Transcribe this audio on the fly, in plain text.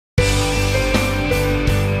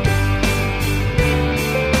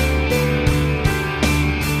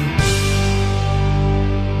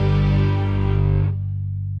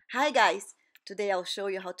Hi guys! Today I'll show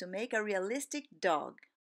you how to make a realistic dog.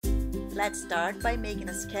 Let's start by making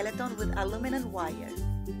a skeleton with aluminum wire.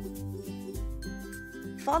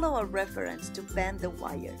 Follow a reference to bend the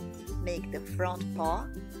wire. Make the front paw,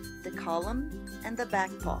 the column, and the back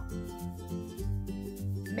paw.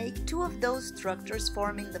 Make two of those structures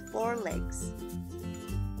forming the four legs.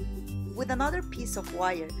 With another piece of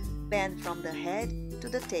wire, bend from the head to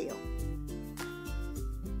the tail.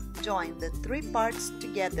 Join the three parts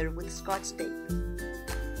together with Scotch tape.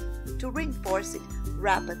 To reinforce it,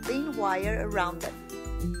 wrap a thin wire around them.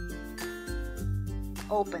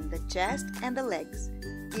 Open the chest and the legs,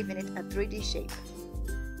 giving it a 3D shape.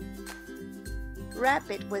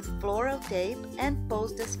 Wrap it with floral tape and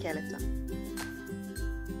pose the skeleton.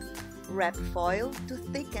 Wrap foil to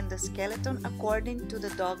thicken the skeleton according to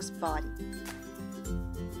the dog's body.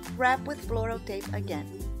 Wrap with floral tape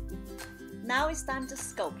again. Now it's time to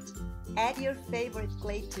sculpt. Add your favorite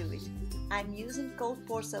clay to it. I'm using cold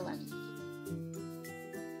porcelain.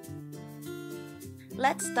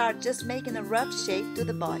 Let's start just making a rough shape to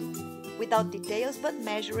the body, without details but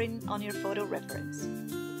measuring on your photo reference.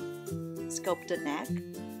 Sculpt the neck,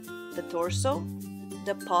 the torso,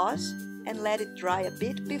 the paws, and let it dry a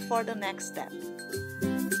bit before the next step.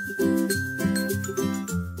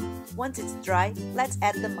 Once it's dry, let's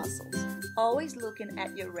add the muscles. Always looking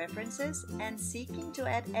at your references and seeking to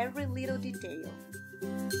add every little detail.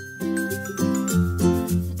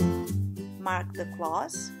 Mark the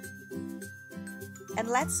claws. And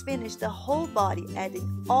let's finish the whole body,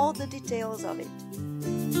 adding all the details of it.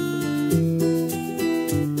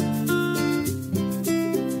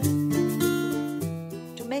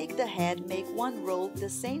 To make the head, make one roll the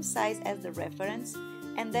same size as the reference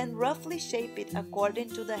and then roughly shape it according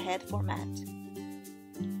to the head format.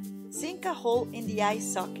 Sink a hole in the eye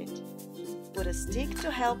socket. Put a stick to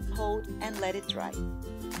help hold and let it dry.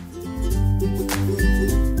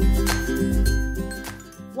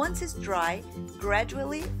 Once it's dry,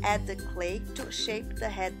 gradually add the clay to shape the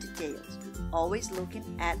head details, always looking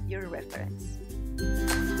at your reference.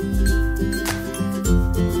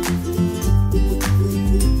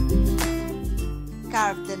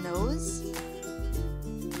 Carve the nose.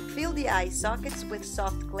 Fill the eye sockets with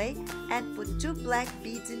soft clay and put two black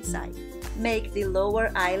beads inside. Make the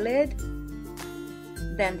lower eyelid,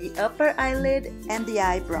 then the upper eyelid and the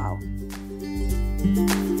eyebrow.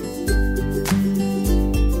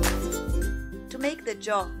 To make the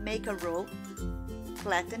jaw, make a roll,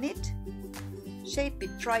 flatten it, shape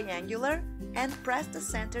it triangular and press the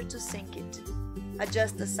center to sink it.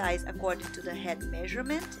 Adjust the size according to the head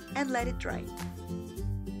measurement and let it dry.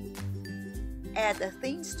 Add a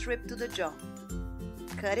thin strip to the jaw.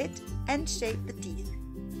 Cut it and shape the teeth.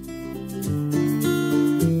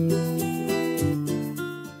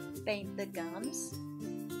 Paint the gums.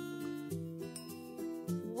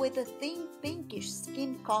 With a thin pinkish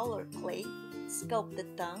skin color clay, sculpt the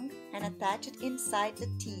tongue and attach it inside the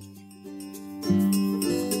teeth.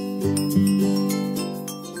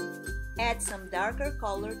 Add some darker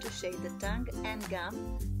color to shade the tongue and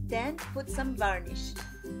gum, then put some varnish.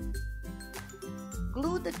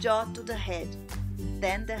 Glue the jaw to the head,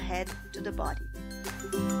 then the head to the body.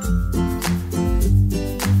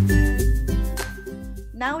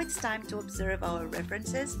 Now it's time to observe our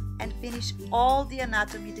references and finish all the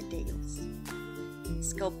anatomy details.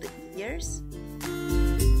 Sculpt the ears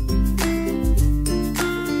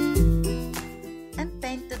and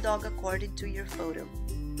paint the dog according to your photo.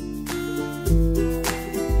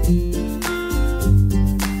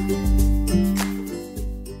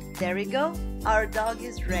 There we go, our dog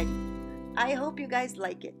is ready. I hope you guys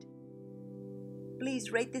like it.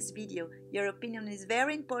 Please rate this video, your opinion is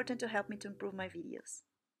very important to help me to improve my videos.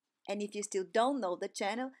 And if you still don't know the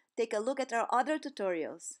channel, take a look at our other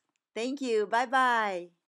tutorials. Thank you, bye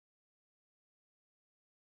bye!